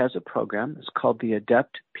has a program. It's called the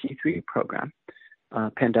ADEPT P3 program,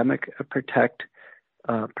 Pandemic Protect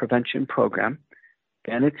Prevention Program.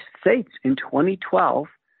 And it states in 2012,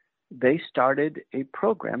 they started a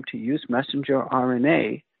program to use messenger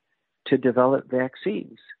RNA to develop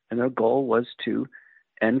vaccines. And their goal was to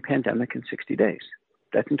end pandemic in 60 days.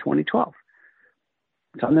 That's in 2012.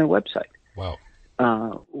 It's on their website. Wow.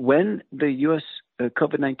 When the U.S.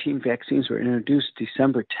 COVID-19 vaccines were introduced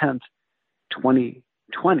December 10th,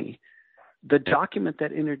 2020, the document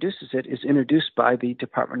that introduces it is introduced by the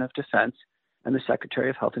Department of Defense and the Secretary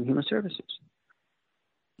of Health and Human Services.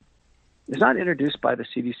 It's not introduced by the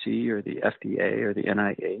CDC or the FDA or the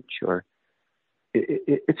NIH, or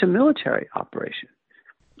it's a military operation.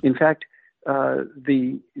 In fact,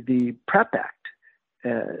 the PrEP Act,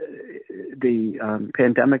 the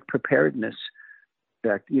Pandemic Preparedness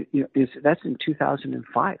Act, that's in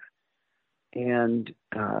 2005, and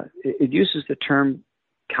it uses the term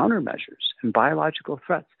countermeasures and biological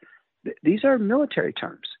threats. These are military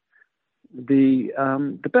terms. The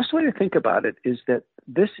best way to think about it is that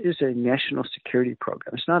this is a national security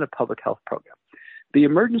program. It's not a public health program. The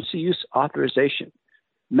emergency use authorization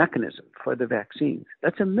mechanism for the vaccines,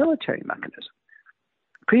 that's a military mechanism.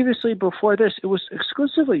 Previously, before this, it was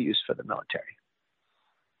exclusively used for the military.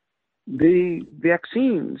 The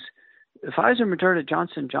vaccines, Pfizer, Moderna,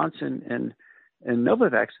 Johnson & Johnson, and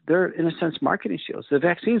Novavax, they're, in a sense, marketing shields. The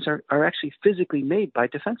vaccines are actually physically made by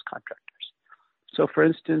defense contractors. So, for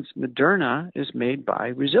instance, Moderna is made by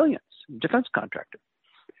Resilience, a defense contractor.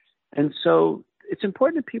 And so it's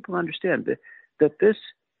important that people understand that this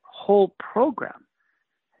whole program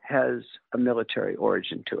has a military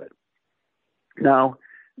origin to it. Now,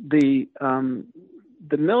 the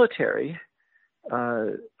military,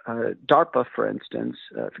 DARPA, for instance,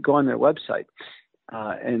 if you go on their website,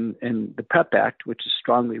 and the PrEP Act, which is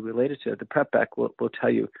strongly related to it, the PrEP Act will tell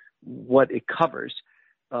you what it covers.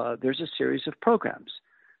 There's a series of programs.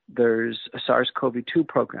 There's a SARS-CoV-2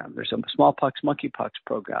 program. There's a smallpox, monkeypox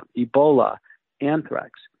program, Ebola,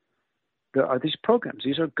 anthrax. There are these programs.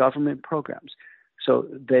 These are government programs. So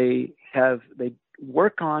they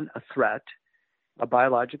work on a threat, a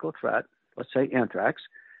biological threat, let's say anthrax,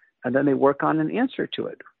 and then they work on an answer to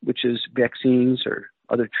it, which is vaccines or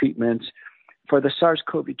other treatments for the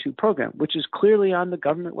SARS-CoV-2 program, which is clearly on the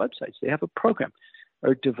government websites. They have a program.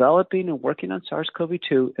 Are developing and working on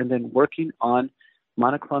SARS-CoV-2 and then working on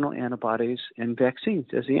monoclonal antibodies and vaccines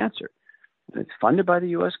as the answer. And it's funded by the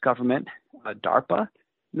U.S. government, DARPA,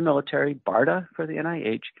 the military, BARDA for the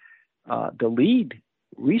NIH. The lead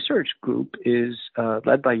research group is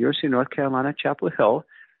led by University of North Carolina, Chapel Hill.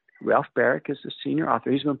 Ralph Barrett is the senior author.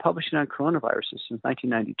 He's been publishing on coronaviruses since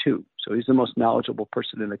 1992, so he's the most knowledgeable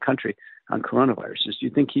person in the country on coronaviruses.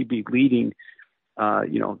 You'd think he'd be leading,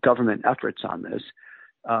 government efforts on this.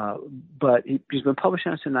 But he's been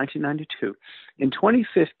publishing this in 1992. In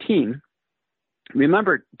 2015,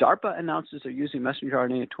 remember, DARPA announces they're using messenger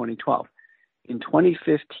RNA in 2012. In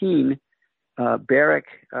 2015, Barrett,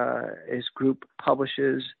 his group,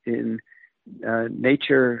 publishes in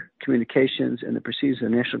Nature Communications and the Proceedings of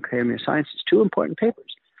the National Academy of Sciences two important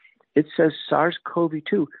papers. It says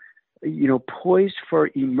SARS-CoV-2, poised for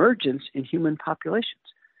emergence in human populations.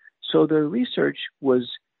 So the research was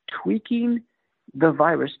tweaking the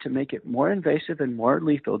virus to make it more invasive and more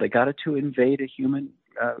lethal. They got it to invade a human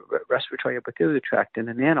respiratory epithelial tract in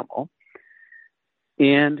an animal.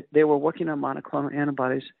 And they were working on monoclonal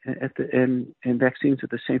antibodies and vaccines at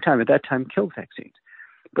the same time. At that time, killed vaccines.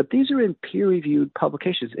 But these are in peer-reviewed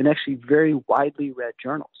publications and actually very widely read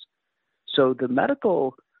journals. So the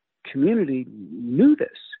medical community knew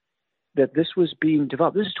that this was being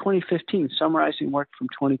developed. This is 2015, summarizing work from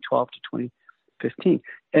 2012 to 2015.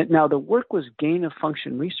 And now the work was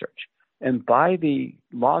gain-of-function research. And by the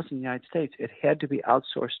laws in the United States, it had to be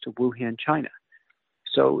outsourced to Wuhan, China.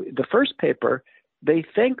 So the first paper, they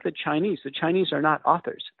thank the Chinese. The Chinese are not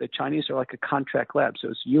authors. The Chinese are like a contract lab. So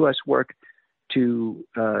it's U.S. work to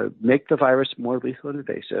make the virus more lethal and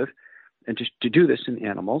invasive and to do this in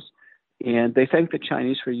animals. And they thank the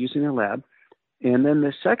Chinese for using their lab. And then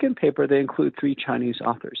the second paper, they include 3 Chinese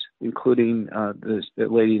authors, including the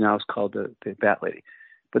lady now is called the Bat Lady.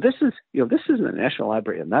 But this is in the National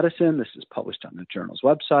Library of Medicine. This is published on the journal's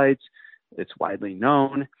websites. It's widely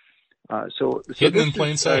known. So hidden in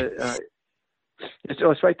plain sight.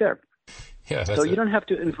 It's right there. Yeah, so you don't have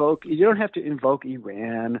to invoke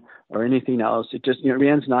Iran or anything else. It just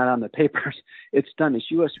Iran's not on the papers. It's done. It's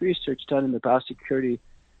U.S. research done in the biosecurity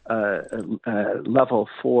level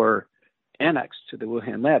for annex to the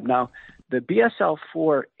Wuhan lab. Now, the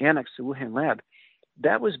BSL-4 annex to the Wuhan lab,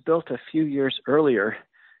 that was built a few years earlier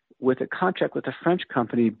with a contract with a French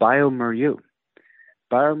company, BioMérieux.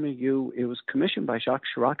 BioMérieux, it was commissioned by Jacques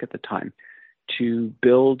Chirac at the time to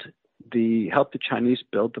help the Chinese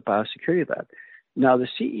build the biosecurity lab. Now, the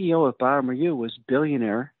CEO of BioMérieux was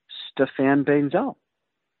billionaire Stéphane Bainzel.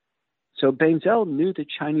 So Bainzel knew the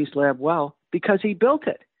Chinese lab well because he built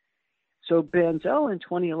it. So Bainzel in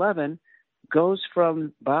 2011 goes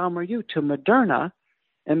from BioMérieux to Moderna,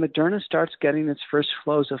 and Moderna starts getting its first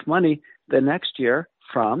flows of money the next year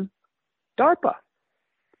from DARPA.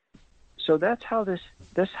 So that's how this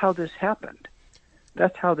happened.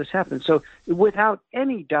 That's how this happened. So without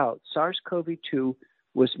any doubt, SARS-CoV-2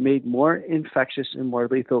 was made more infectious and more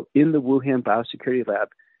lethal in the Wuhan biosecurity lab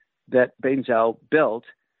that Bainzel built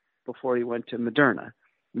before he went to Moderna.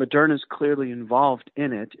 Moderna is clearly involved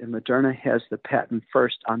in it, and Moderna has the patent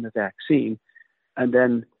first on the vaccine, and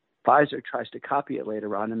then Pfizer tries to copy it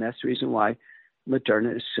later on, and that's the reason why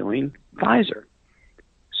Moderna is suing Pfizer.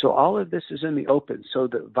 So all of this is in the open. So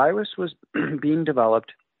the virus was being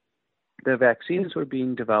developed, the vaccines were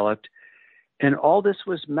being developed, and all this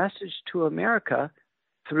was messaged to America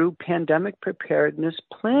through pandemic preparedness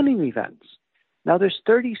planning events. Now there's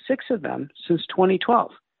 36 of them since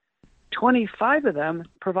 2012. 25 of them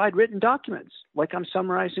provide written documents, like I'm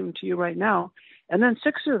summarizing to you right now, and then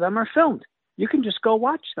 6 of them are filmed. You can just go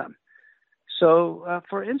watch them. So,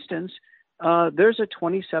 for instance, there's a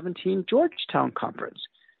 2017 Georgetown conference,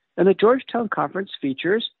 and the Georgetown conference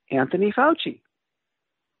features Anthony Fauci.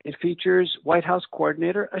 It features White House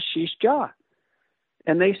coordinator Ashish Jha.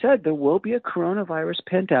 And they said there will be a coronavirus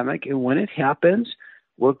pandemic, and when it happens,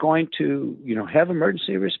 we're going to, have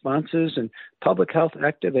emergency responses and public health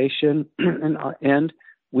activation, and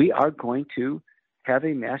we are going to have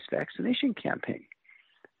a mass vaccination campaign.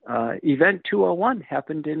 Event 201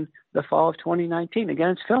 happened in the fall of 2019. Again,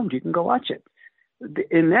 it's filmed. You can go watch it.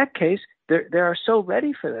 In that case, they are so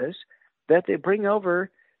ready for this that they bring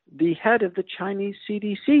over the head of the Chinese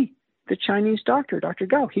CDC, the Chinese doctor, Dr.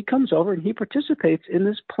 Gao. He comes over and he participates in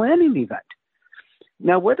this planning event.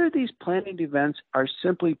 Now, whether these planning events are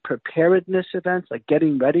simply preparedness events, like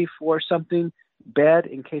getting ready for something bad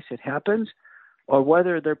in case it happens, or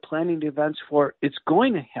whether they're planning events for it's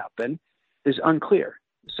going to happen, is unclear.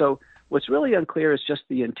 So what's really unclear is just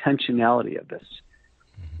the intentionality of this.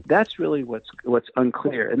 That's really what's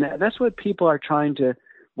unclear. And that's what people are trying to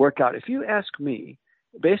work out. If you ask me,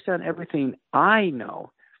 based on everything I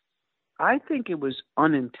know, I think it was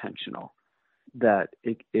unintentional that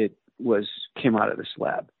it came out of this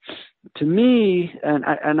lab. To me,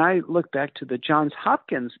 and I look back to the Johns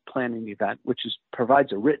Hopkins planning event, which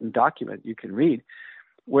provides a written document you can read,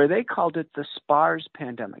 where they called it the SPARS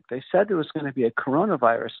pandemic. They said there was going to be a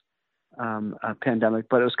coronavirus pandemic,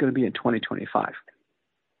 but it was going to be in 2025.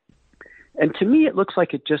 And to me, it looks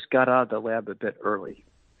like it just got out of the lab a bit early.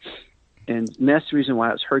 And that's the reason why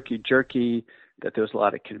it was herky-jerky, that there was a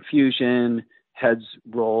lot of confusion, heads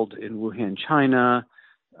rolled in Wuhan, China,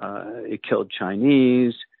 it killed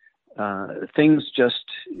Chinese, things just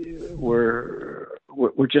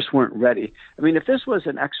just weren't ready. I mean, if this was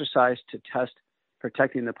an exercise to test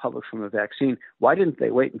protecting the public from a vaccine, why didn't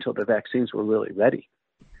they wait until the vaccines were really ready?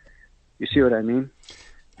 You see what I mean?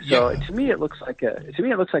 So yeah. To me, it looks like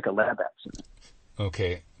a lab accident.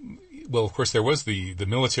 Okay. Well, of course, there was the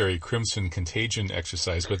military Crimson Contagion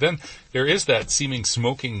exercise, but then there is that seeming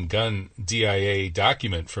smoking gun DIA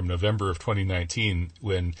document from November of 2019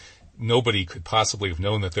 when nobody could possibly have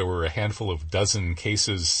known that there were a handful of dozen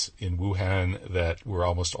cases in Wuhan that were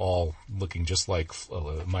almost all looking just like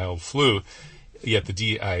a mild flu. Yet the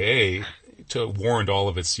DIA warned all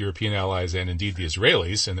of its European allies and indeed the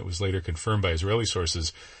Israelis, and it was later confirmed by Israeli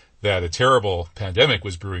sources, that a terrible pandemic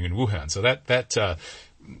was brewing in Wuhan. So that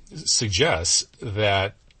suggests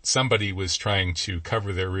that somebody was trying to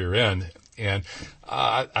cover their rear end. And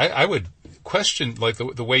I would question, like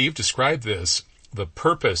the way you've described this, the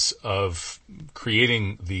purpose of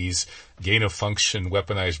creating these gain-of-function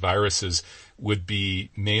weaponized viruses would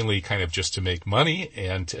be mainly kind of just to make money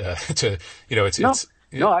and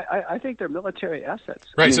I think they're military assets.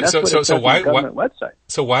 Right. I mean, so why website?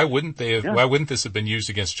 So why wouldn't they have? Yeah. Why wouldn't this have been used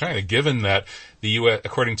against China? Given that the U.S.,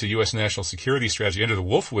 according to U.S. national security strategy under the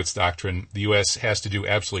Wolfowitz doctrine, the U.S. has to do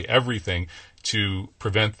absolutely everything to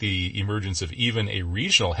prevent the emergence of even a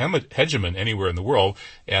regional hegemon anywhere in the world.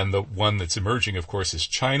 And the one that's emerging, of course, is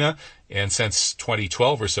China. And since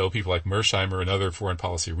 2012 or so, people like Mersheimer and other foreign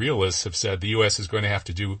policy realists have said the U.S. is going to have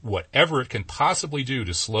to do whatever it can possibly do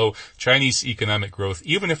to slow Chinese economic growth,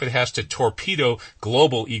 even if it has to torpedo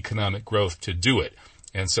global economic growth to do it.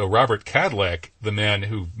 And so Robert Cadillac, the man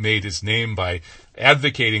who made his name by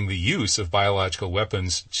advocating the use of biological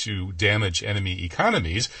weapons to damage enemy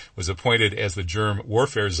economies, was appointed as the germ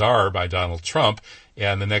warfare czar by Donald Trump.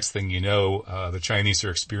 And the next thing you know, the Chinese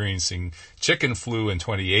are experiencing chicken flu in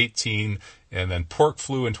 2018, and then pork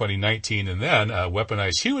flu in 2019, and then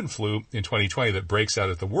weaponized human flu in 2020 that breaks out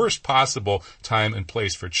at the worst possible time and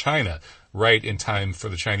place for China, right in time for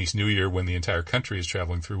the Chinese New Year when the entire country is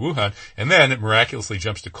traveling through Wuhan. And then it miraculously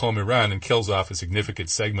jumps to Qom, Iran, and kills off a significant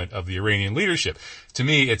segment of the Iranian leadership. To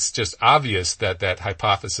me, it's just obvious that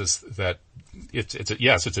hypothesis that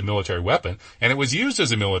it's a military weapon, and it was used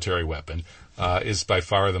as a military weapon, is by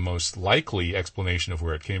far the most likely explanation of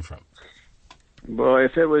where it came from. Well,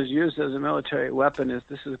 if it was used as a military weapon,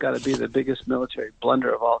 this has got to be the biggest military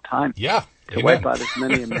blunder of all time. Yeah. To wipe out as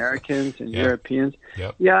many Americans and Europeans.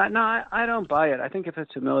 Yep. Yeah, no, I don't buy it. I think if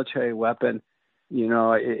it's a military weapon,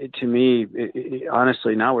 to me,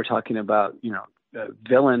 honestly, now we're talking about,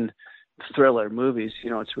 villain thriller movies.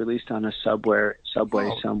 It's released on a subway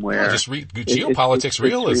somewhere. Just read geopolitics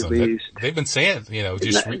realism. They've been saying,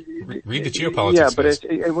 just read the geopolitics. Yeah, but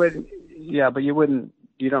it would. Yeah, but you wouldn't.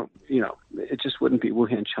 You don't. It just wouldn't be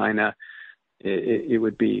Wuhan, China. It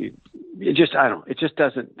would be. It just. I don't. It just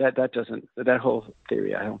doesn't. That doesn't. That whole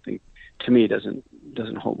theory, I don't think. To me, doesn't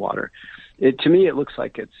hold water. To me, it looks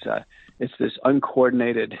like it's this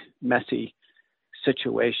uncoordinated, messy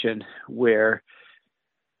situation where.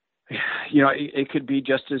 It could be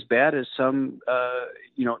just as bad as some,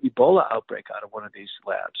 Ebola outbreak out of one of these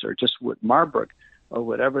labs, or just what Marburg, or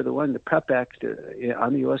whatever the PrEP Act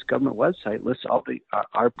on the U.S. government website lists all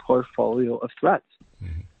our portfolio of threats.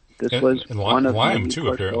 Mm-hmm. This was one of Lyme many too,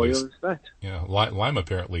 portfolio apparently. of threats. Yeah, Lyme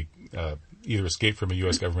apparently either escaped from a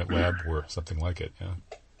U.S. government lab or something like it.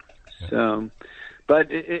 Yeah. So, but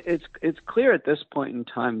it's clear at this point in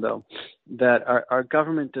time, though, that our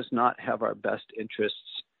government does not have our best interests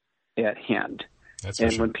at hand. That's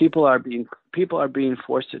and sure. When people are being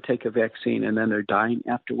forced to take a vaccine and then they're dying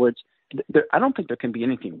afterwards, I don't think there can be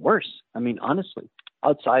anything worse. I mean, honestly,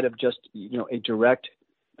 outside of just a direct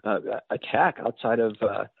attack, outside of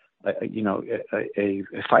a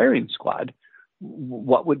firing squad,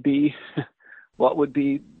 what would be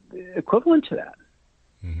equivalent to that?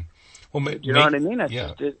 Mm-hmm. Well, you know what I mean?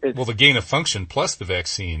 Well, the gain of function plus the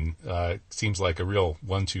vaccine seems like a real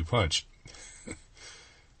 1-2 punch.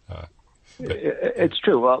 It's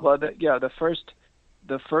true.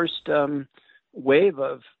 The first wave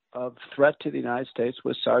of threat to the United States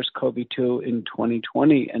was SARS-CoV-2 in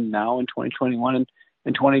 2020, and now in 2021 and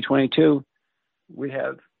in 2022, we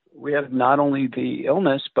have not only the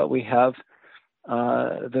illness, but we have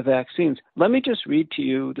the vaccines. Let me just read to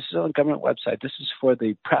you. This is on the government website. This is for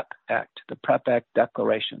the PrEP Act, the PrEP Act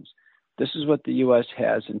declarations. This is what the U.S.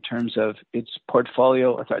 has in terms of its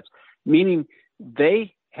portfolio of threats, meaning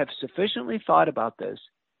they have sufficiently thought about this,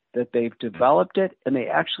 that they've developed it, and they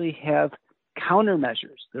actually have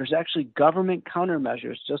countermeasures. There's actually government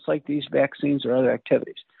countermeasures, just like these vaccines or other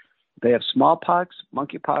activities. They have smallpox,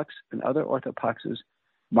 monkeypox, and other orthopoxes,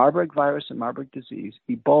 Marburg virus and Marburg disease,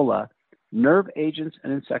 Ebola, nerve agents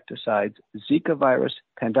and insecticides, Zika virus,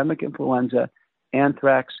 pandemic influenza,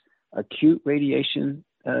 anthrax, acute radiation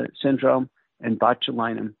syndrome, and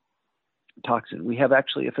botulinum toxin. We have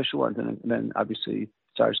actually official ones, and then obviously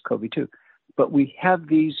SARS-CoV-2. But we have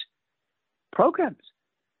these programs,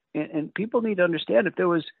 and people need to understand if there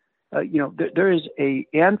was, there is a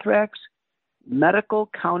anthrax medical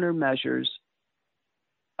countermeasures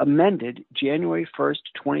amended January 1st,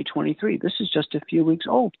 2023. This is just a few weeks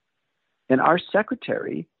old. And our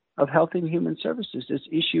Secretary of Health and Human Services has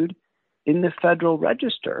issued in the Federal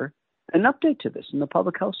Register an update to this in the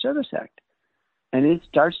Public Health Service Act. And it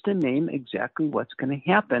starts to name exactly what's going to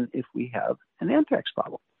happen if we have an anthrax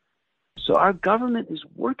problem. So our government is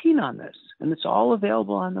working on this, and it's all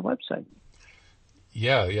available on the website.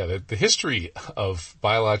 Yeah. The history of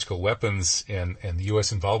biological weapons and the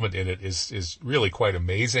U.S. involvement in it is really quite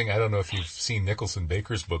amazing. I don't know if you've seen Nicholson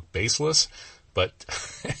Baker's book, Baseless, but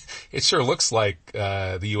it sure looks like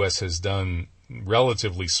the U.S. has done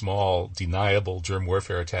relatively small, deniable germ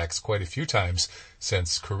warfare attacks quite a few times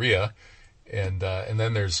since Korea. And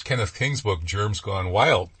then there's Kenneth King's book, Germs Gone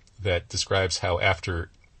Wild, that describes how after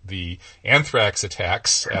the anthrax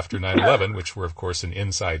attacks after 9/11, which were, of course, an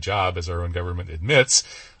inside job, as our own government admits,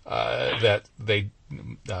 that they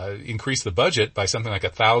increased the budget by something like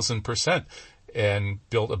 1,000% and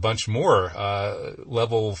built a bunch more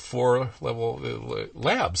level 4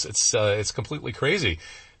 labs. It's completely crazy.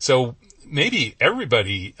 So maybe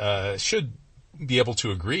everybody should be able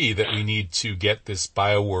to agree that we need to get this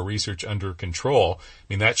biowar research under control. I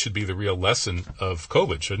mean, that should be the real lesson of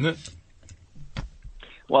COVID, shouldn't it?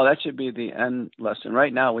 Well, that should be the end lesson.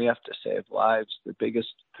 Right now, we have to save lives. The biggest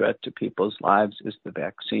threat to people's lives is the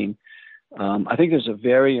vaccine. I think there's a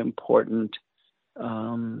very important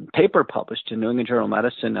paper published in New England Journal of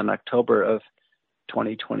Medicine in October of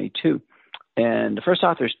 2022. And the first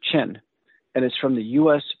author is Chin, and it's from the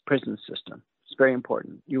U.S. prison system. It's very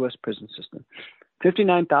important, U.S. prison system.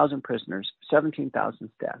 59,000 prisoners, 17,000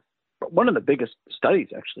 staff. But one of the biggest studies,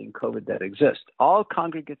 actually, in COVID that exist. All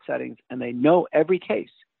congregate settings, and they know every case.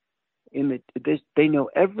 They know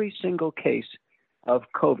every single case of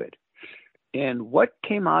COVID. And what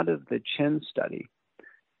came out of the Chin study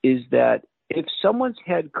is that if someone's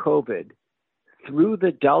had COVID through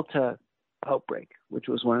the Delta outbreak, which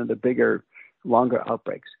was one of the bigger, longer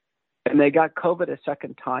outbreaks, and they got COVID a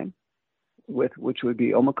second time, which would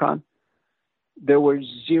be Omicron, there were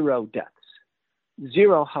 0 deaths,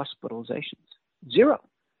 0 hospitalizations, 0.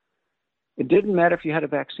 It didn't matter if you had a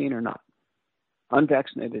vaccine or not.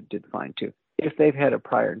 Unvaccinated did fine too, if they've had a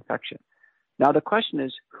prior infection. Now, the question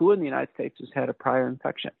is, who in the United States has had a prior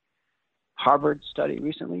infection? Harvard study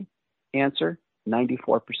recently, answer,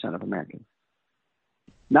 94% of Americans.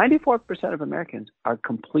 94% of Americans are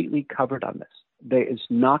completely covered on this. There is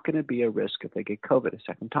not going to be a risk if they get COVID a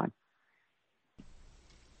second time.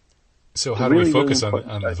 So how do we focus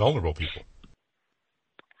on the vulnerable people?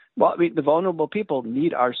 Well, I mean, the vulnerable people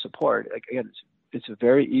need our support. Again, it's a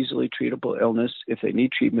very easily treatable illness if they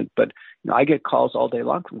need treatment. But I get calls all day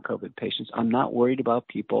long from COVID patients. I'm not worried about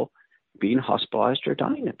people being hospitalized or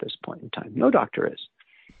dying at this point in time. No doctor is.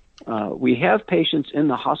 We have patients in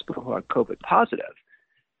the hospital who are COVID positive,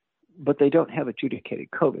 but they don't have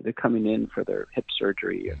adjudicated COVID. They're coming in for their hip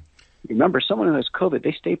surgery. And remember, someone who has COVID,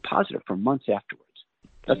 they stay positive for months afterwards.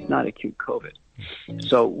 That's not acute COVID.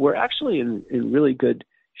 So we're actually in really good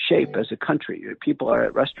shape as a country. People are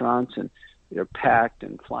at restaurants and they're packed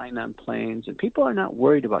and flying on planes, and people are not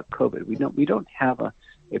worried about COVID. We don't have a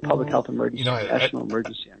public health emergency, national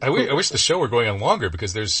emergency. I wish the show were going on longer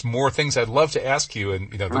because there's more things I'd love to ask you,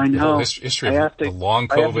 and the whole history of the long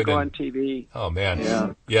COVID. I have to go on TV. Oh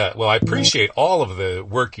man, yeah. Well, I appreciate all of the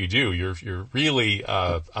work you do. You're really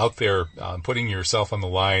out there putting yourself on the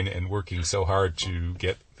line and working so hard to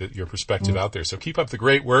get your perspective out there. So keep up the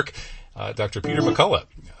great work, Dr. Peter McCullough,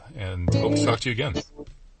 and hope to talk to you again.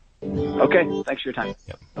 Okay, thanks for your time.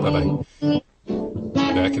 Yep. Bye-bye.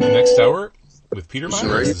 Back in the next hour with Peter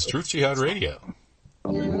Myers. This is Truth Jihad Radio.